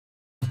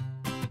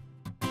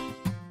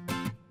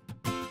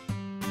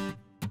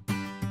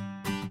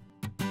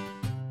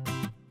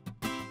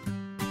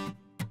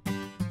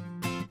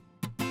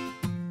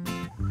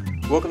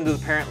Welcome to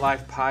the Parent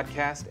Life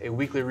Podcast, a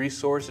weekly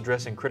resource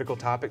addressing critical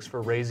topics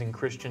for raising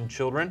Christian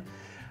children.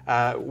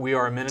 We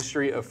are a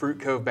ministry of Fruit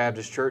Cove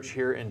Baptist Church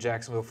here in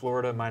Jacksonville,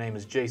 Florida. My name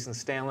is Jason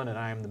Stanland, and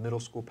I am the middle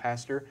school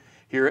pastor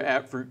here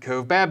at Fruit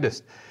Cove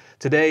Baptist.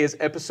 Today is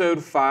episode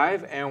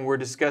 5, and we're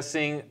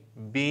discussing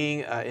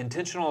being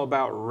intentional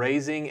about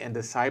raising and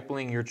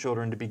discipling your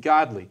children to be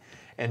godly.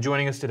 And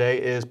joining us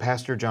today is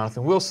Pastor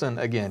Jonathan Wilson.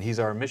 Again, he's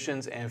our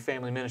missions and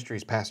family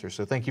ministries pastor,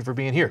 so thank you for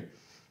being here.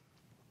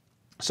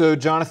 So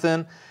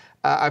Jonathan,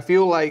 I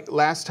feel like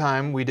last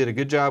time we did a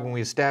good job when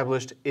we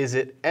established, is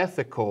it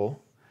ethical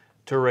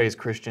to raise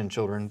Christian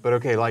children? But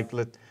okay,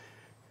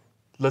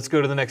 let's go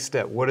to the next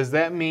step. What does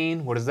that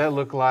mean? What does that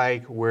look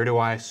like? Where do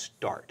I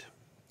start?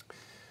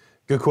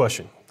 Good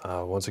question.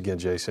 Once again,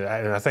 Jason,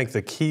 and I think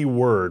the key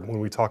word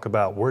when we talk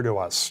about where do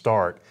I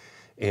start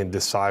in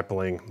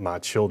discipling my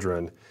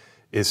children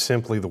is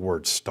simply the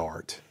word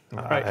start.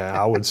 Right. And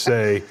I would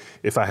say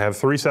if I have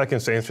 3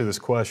 seconds to answer this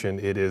question,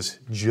 it is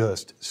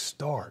just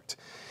start.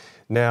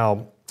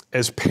 Now,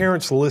 as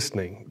parents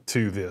listening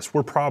to this,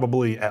 we're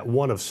probably at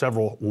one of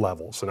several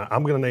levels. And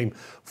I'm going to name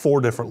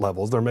 4 different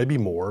levels. There may be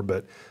more,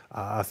 but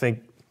I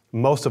think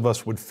most of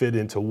us would fit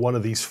into one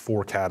of these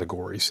 4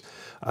 categories.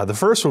 The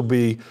first would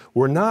be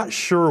we're not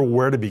sure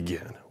where to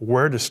begin,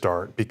 where to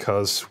start,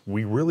 because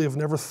we really have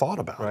never thought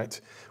about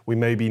it. We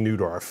may be new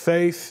to our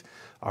faith,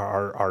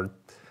 our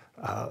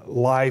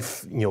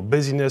life,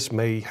 busyness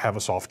may have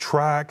us off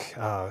track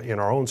in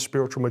our own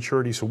spiritual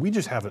maturity, so we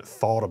just haven't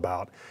thought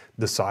about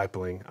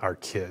discipling our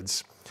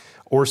kids.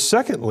 Or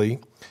secondly,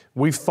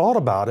 we've thought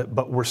about it,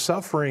 but we're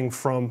suffering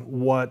from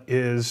what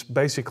is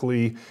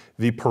basically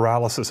the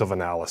paralysis of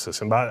analysis.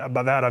 And by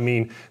that, I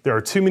mean there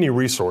are too many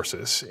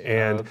resources.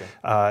 And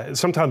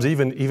sometimes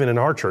even in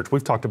our church,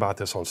 we've talked about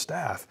this on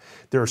staff,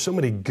 there are so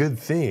many good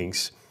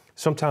things.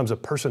 Sometimes a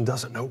person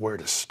doesn't know where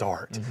to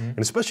start. And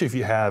especially if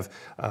you have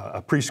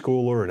a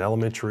preschooler, an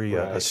elementary,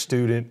 a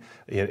student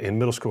in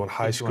middle school and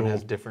high school. Each one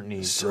has different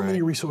needs. So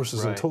many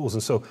resources and tools.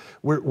 And so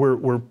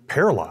we're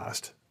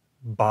paralyzed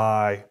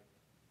by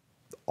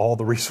all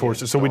the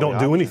resources, so we don't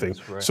do anything.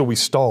 So we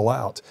stall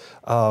out.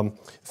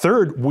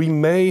 Third, we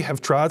may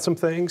have tried some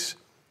things,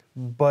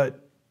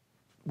 but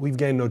we've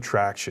gained no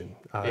traction.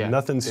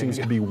 Nothing seems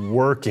to be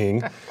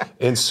working.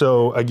 And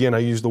so, again, I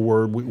use the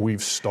word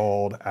we've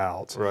stalled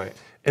out. Right.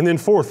 And then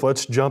fourth,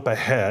 let's jump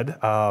ahead.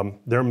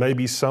 There may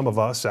be some of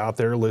us out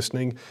there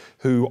listening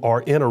who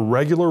are in a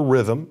regular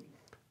rhythm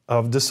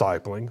of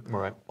discipling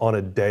on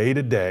a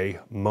day-to-day,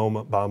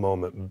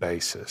 moment-by-moment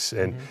basis.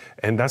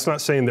 And that's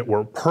not saying that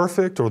we're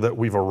perfect or that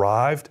we've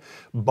arrived,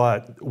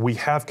 but we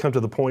have come to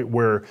the point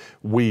where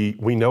we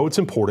know it's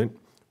important.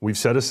 We've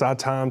set aside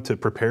time to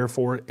prepare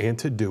for it and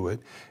to do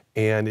it,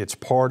 and it's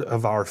part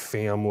of our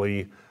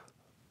family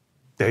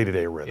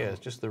day-to-day rhythm. Yeah, it's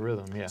just the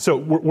rhythm, So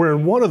we're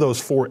in one of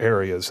those 4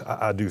 areas,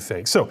 I do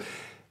think. So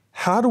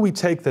how do we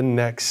take the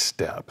next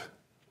step?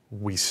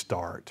 We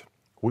start.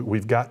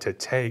 We've got to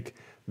take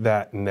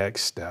that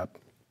next step.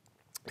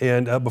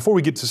 And before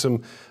we get to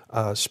some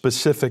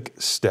specific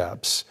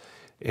steps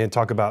and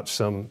talk about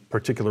some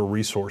particular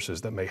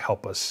resources that may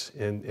help us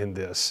in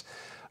this,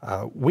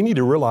 we need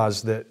to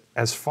realize that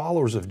as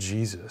followers of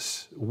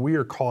Jesus, we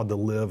are called to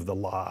live the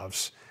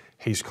lives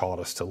He's called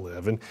us to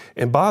live.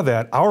 And by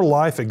that, our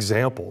life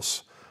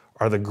examples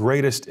are the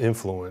greatest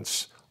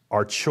influence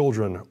our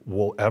children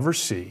will ever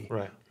see,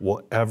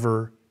 will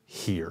ever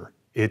hear.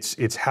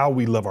 It's how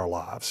we live our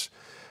lives.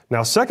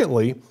 Now,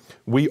 secondly,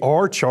 we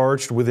are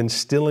charged with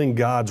instilling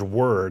God's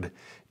word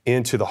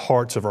into the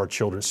hearts of our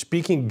children,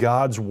 speaking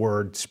God's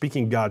word,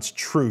 speaking God's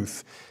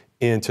truth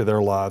into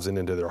their lives and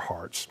into their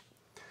hearts.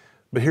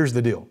 But here's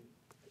the deal.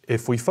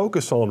 If we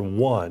focus on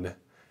one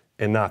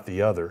and not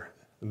the other,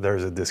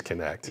 there's a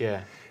disconnect.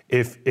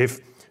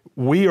 If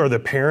we are the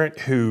parent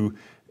who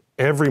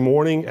every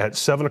morning at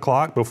 7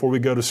 o'clock before we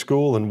go to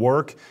school and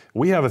work,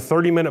 we have a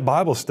 30-minute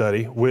Bible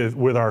study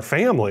with our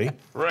family,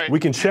 we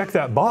can check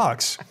that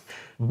box.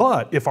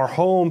 But if our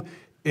home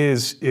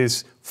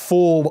is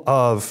full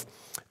of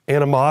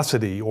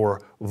animosity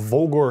or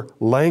vulgar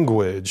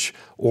language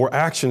or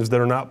actions that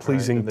are not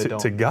pleasing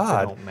to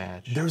God,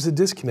 there's a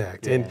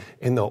disconnect. And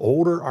the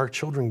older our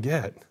children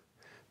get,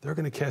 they're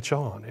going to catch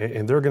on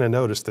and they're going to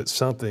notice that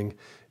something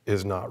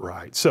is not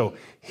right. So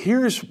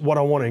here's what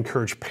I want to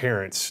encourage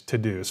parents to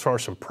do as far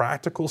as some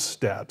practical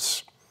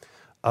steps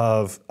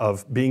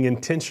of being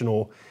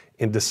intentional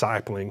in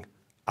discipling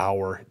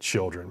our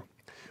children.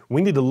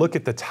 We need to look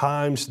at the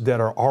times that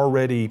are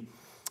already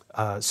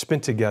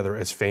spent together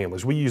as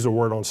families. We use a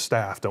word on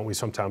staff, don't we,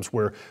 sometimes,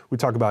 where we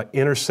talk about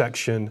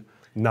intersection,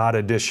 not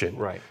addition.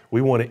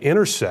 We want to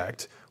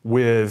intersect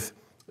with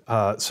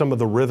some of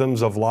the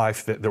rhythms of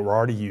life that we're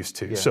already used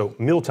to. So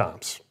meal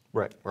times.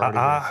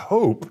 I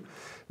hope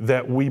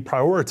that we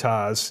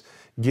prioritize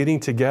getting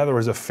together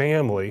as a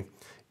family,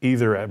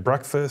 either at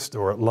breakfast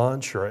or at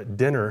lunch or at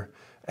dinner,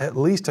 at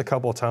least a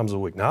couple of times a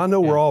week. Now, I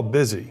know we're all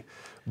busy,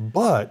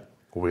 but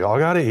we all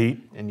got to eat.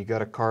 And you got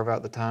to carve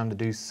out the time to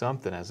do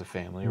something as a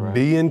family, right?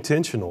 Be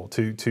intentional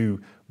to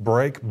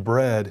break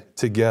bread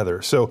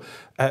together. So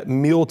at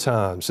meal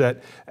times,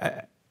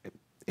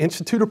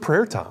 institute a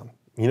prayer time,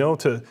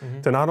 to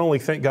not only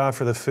thank God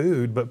for the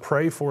food, but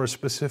pray for a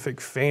specific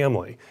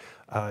family.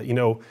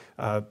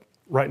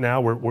 Right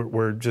now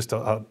we're just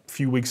a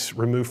few weeks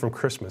removed from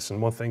Christmas,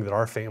 and one thing that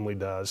our family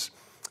does,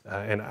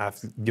 and I have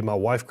to give my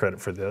wife credit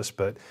for this,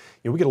 but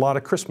we get a lot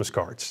of Christmas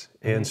cards,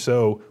 and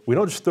so we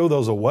don't just throw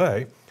those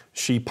away.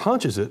 She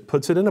punches it,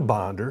 puts it in a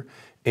binder,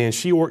 and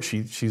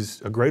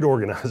she's a great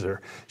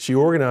organizer. She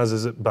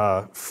organizes it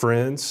by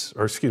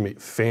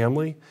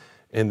family,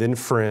 and then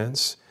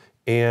friends.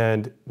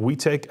 And we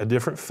take a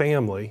different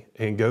family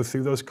and go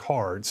through those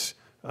cards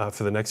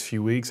for the next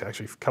few weeks,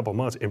 actually for a couple of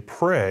months, and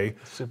pray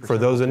for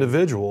those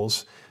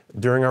individuals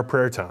during our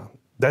prayer time.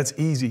 That's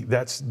easy.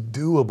 That's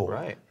doable.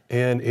 Right.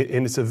 And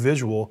it's a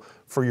visual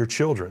for your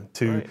children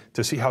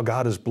to see how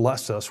God has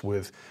blessed us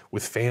with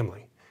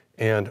family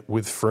and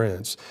with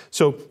friends.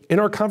 So in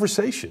our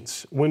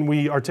conversations, when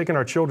we are taking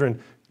our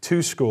children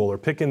to school or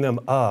picking them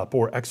up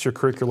or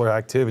extracurricular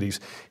activities,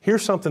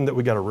 here's something that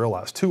we got to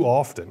realize. Too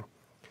often,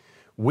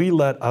 we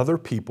let other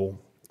people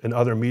and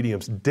other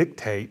mediums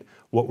dictate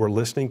what we're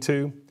listening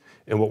to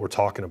and what we're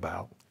talking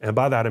about. And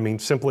by that, I mean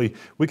simply,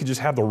 we could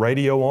just have the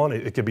radio on.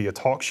 It could be a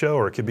talk show,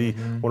 or it could be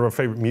one of our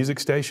favorite music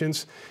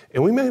stations.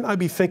 And we may not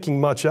be thinking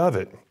much of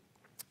it,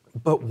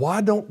 but why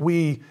don't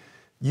we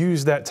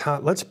use that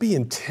time? Let's be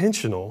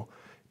intentional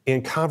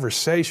in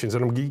conversations.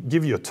 And I'm going to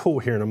give you a tool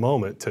here in a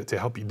moment to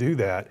help you do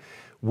that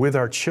with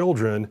our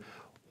children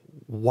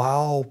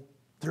while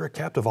they're a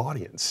captive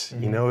audience.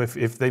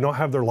 If they don't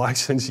have their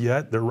license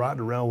yet, they're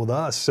riding around with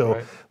us.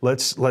 So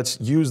let's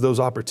use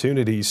those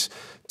opportunities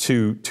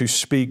to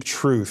speak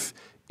truth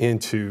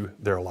into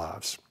their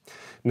lives.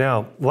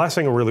 Now, the last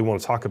thing I really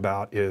want to talk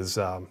about is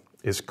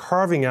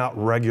carving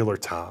out regular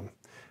time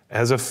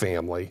as a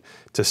family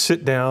to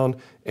sit down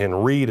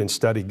and read and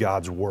study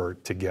God's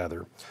Word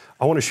together.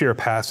 I want to share a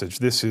passage.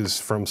 This is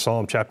from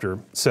Psalm chapter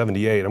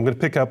 78. I'm going to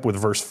pick up with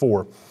verse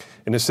 4,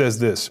 and it says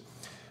this: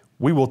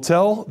 "We will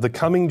tell the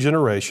coming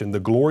generation the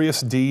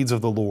glorious deeds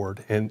of the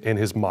Lord and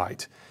His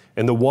might,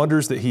 and the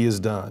wonders that He has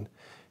done.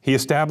 He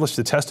established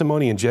a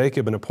testimony in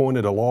Jacob and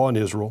appointed a law in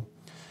Israel,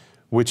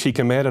 which He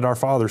commanded our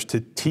fathers to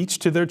teach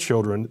to their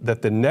children,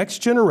 that the next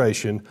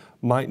generation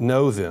might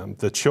know them,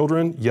 the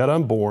children yet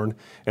unborn,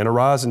 and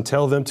arise and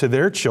tell them to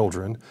their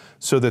children,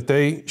 so that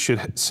they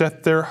should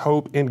set their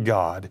hope in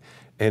God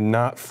and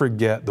not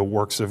forget the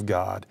works of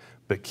God,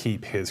 but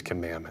keep His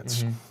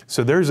commandments."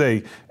 So there's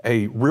a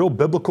real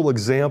biblical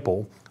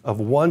example of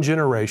one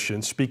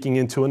generation speaking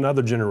into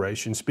another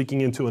generation,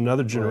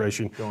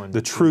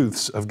 the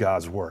truths of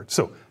God's Word.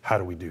 So how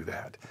do we do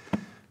that?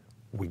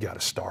 We got to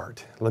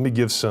start. Let me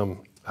give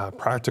some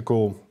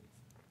practical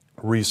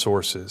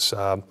resources.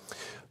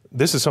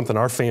 This is something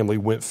our family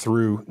went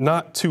through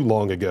not too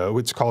long ago.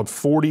 It's called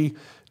 40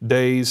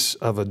 Days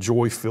of a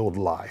Joy-Filled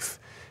Life.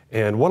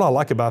 And what I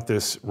like about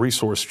this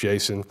resource,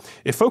 Jason,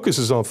 it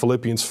focuses on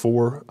Philippians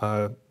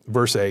 4,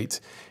 verse 8,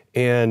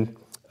 and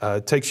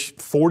takes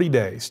 40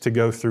 days to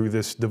go through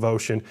this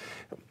devotion.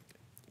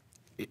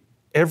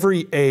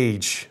 Every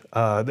age,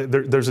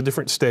 there's a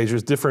different stage,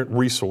 there's different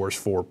resource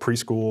for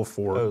preschool,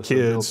 for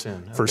kids,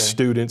 for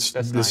students.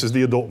 This is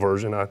the adult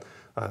version. I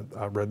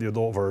read the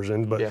adult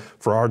version, but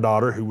for our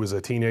daughter, who was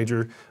a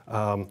teenager,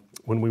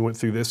 when we went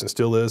through this and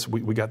still is,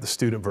 we got the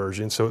student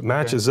version. So it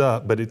matches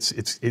up, but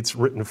it's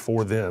written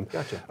for them.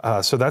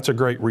 Gotcha. So that's a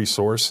great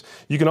resource.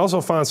 You can also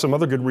find some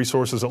other good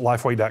resources at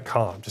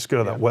lifeway.com. Just go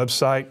to that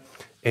website,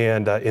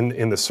 and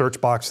in the search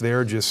box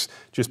there, just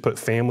put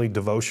family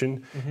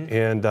devotion,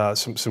 and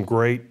some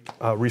great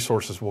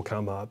resources will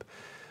come up.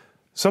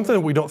 Something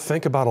that we don't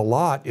think about a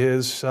lot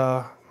is,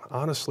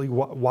 honestly,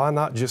 why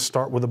not just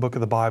start with the book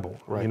of the Bible?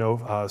 Right.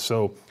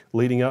 So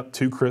leading up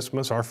to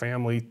Christmas, our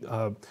family,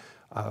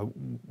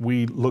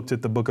 we looked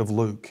at the book of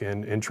Luke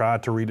and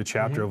tried to read a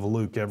chapter of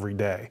Luke every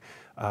day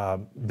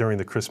during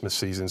the Christmas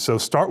season. So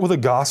start with a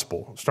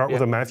gospel. Start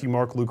with a Matthew,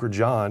 Mark, Luke, or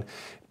John,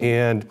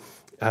 and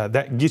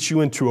that gets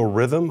you into a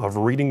rhythm of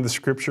reading the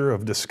Scripture,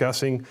 of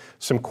discussing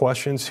some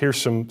questions.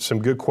 Here's some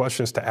good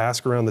questions to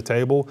ask around the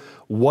table.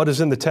 What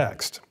is in the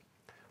text?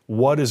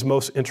 What is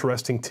most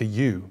interesting to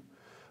you?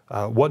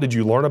 What did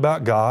you learn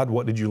about God?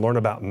 What did you learn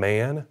about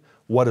man?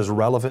 What is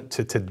relevant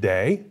to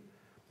today?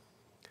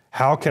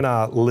 How can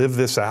I live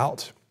this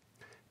out?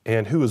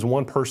 And who is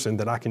one person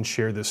that I can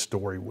share this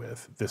story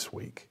with this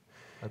week?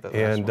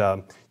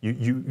 And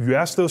you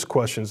ask those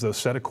questions, those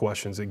set of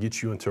questions that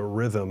get you into a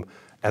rhythm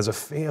as a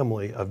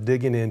family of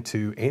digging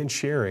into and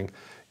sharing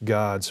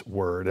God's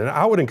Word. And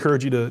I would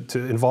encourage you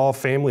to involve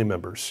family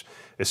members,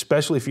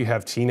 especially if you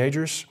have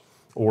teenagers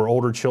or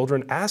older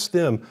children. Ask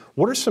them,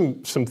 what are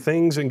some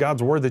things in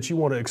God's Word that you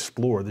want to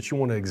explore, that you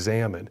want to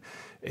examine?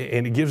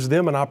 And it gives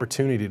them an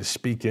opportunity to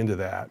speak into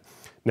that.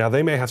 Now,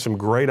 they may have some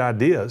great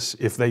ideas.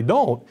 If they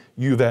don't,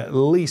 you've at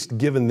least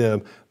given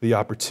them the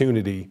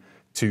opportunity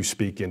to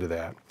speak into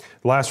that.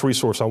 The last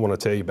resource I want to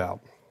tell you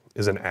about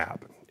is an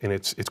app, and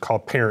it's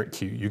called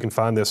ParentQ. You can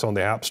find this on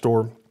the App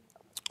Store.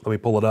 Let me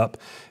pull it up.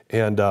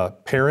 And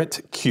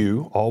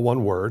ParentQ, all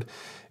one word.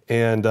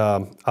 And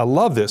I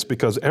love this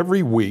because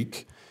every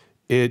week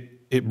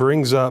it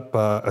brings up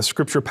a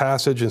scripture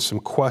passage and some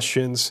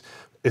questions,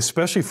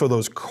 especially for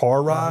those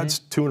car rides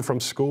to and from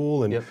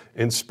school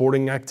and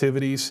sporting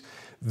activities.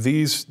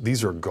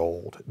 These are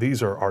gold.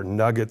 These are our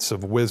nuggets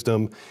of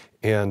wisdom.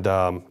 And,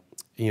 the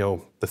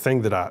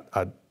thing that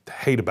I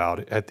hate about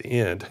it at the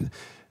end,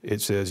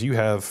 it says you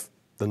have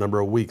the number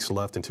of weeks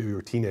left until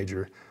your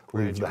teenager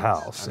leaves the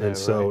house. And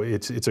so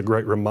it's a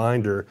great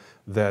reminder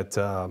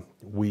that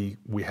we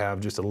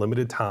have just a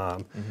limited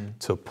time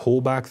to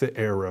pull back the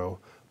arrow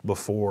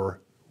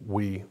before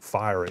we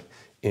fire it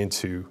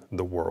into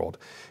the world.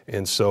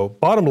 And so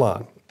bottom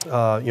line,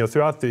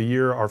 throughout the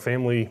year, our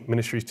family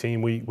ministries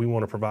team, we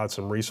want to provide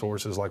some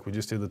resources like we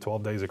just did the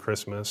 12 Days of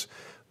Christmas.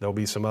 There'll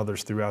be some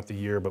others throughout the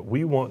year, but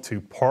we want to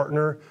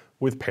partner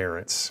with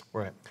parents.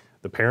 Right.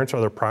 The parents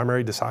are the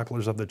primary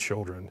disciplers of the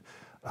children,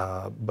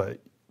 but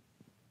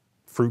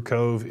Fruit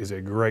Cove is a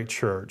great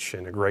church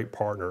and a great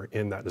partner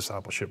in that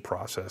discipleship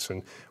process,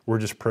 and we're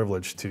just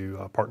privileged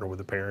to partner with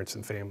the parents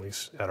and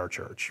families at our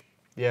church.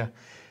 Yeah,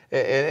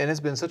 and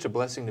it's been such a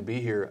blessing to be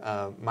here.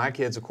 My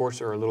kids, of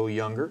course, are a little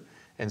younger,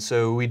 and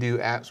so we do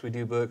apps, we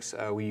do books,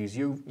 we use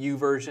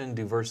YouVersion,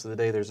 do Verse of the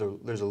Day. There's a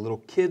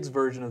little kids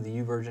version of the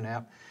YouVersion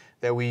app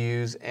that we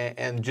use,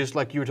 and just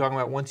like you were talking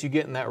about, once you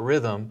get in that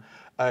rhythm,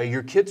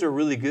 your kids are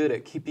really good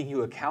at keeping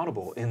you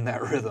accountable in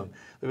that rhythm.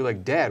 They'll be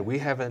like, Dad, we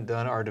haven't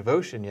done our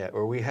devotion yet,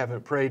 or we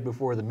haven't prayed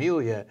before the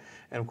meal yet.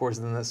 And of course,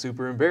 then that's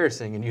super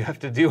embarrassing and you have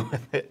to deal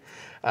with it.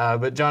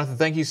 But Jonathan,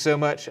 thank you so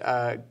much.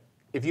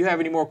 If you have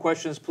any more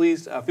questions,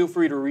 please feel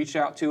free to reach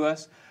out to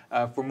us.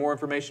 For more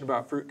information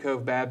about Fruit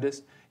Cove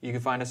Baptist, you can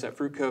find us at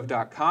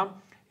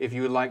fruitcove.com. If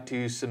you would like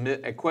to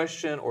submit a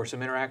question or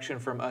some interaction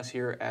from us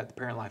here at the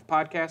Parent Life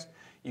Podcast,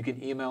 you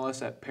can email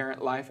us at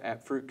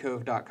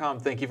parentlife@fruitcove.com.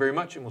 Thank you very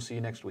much, and we'll see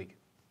you next week.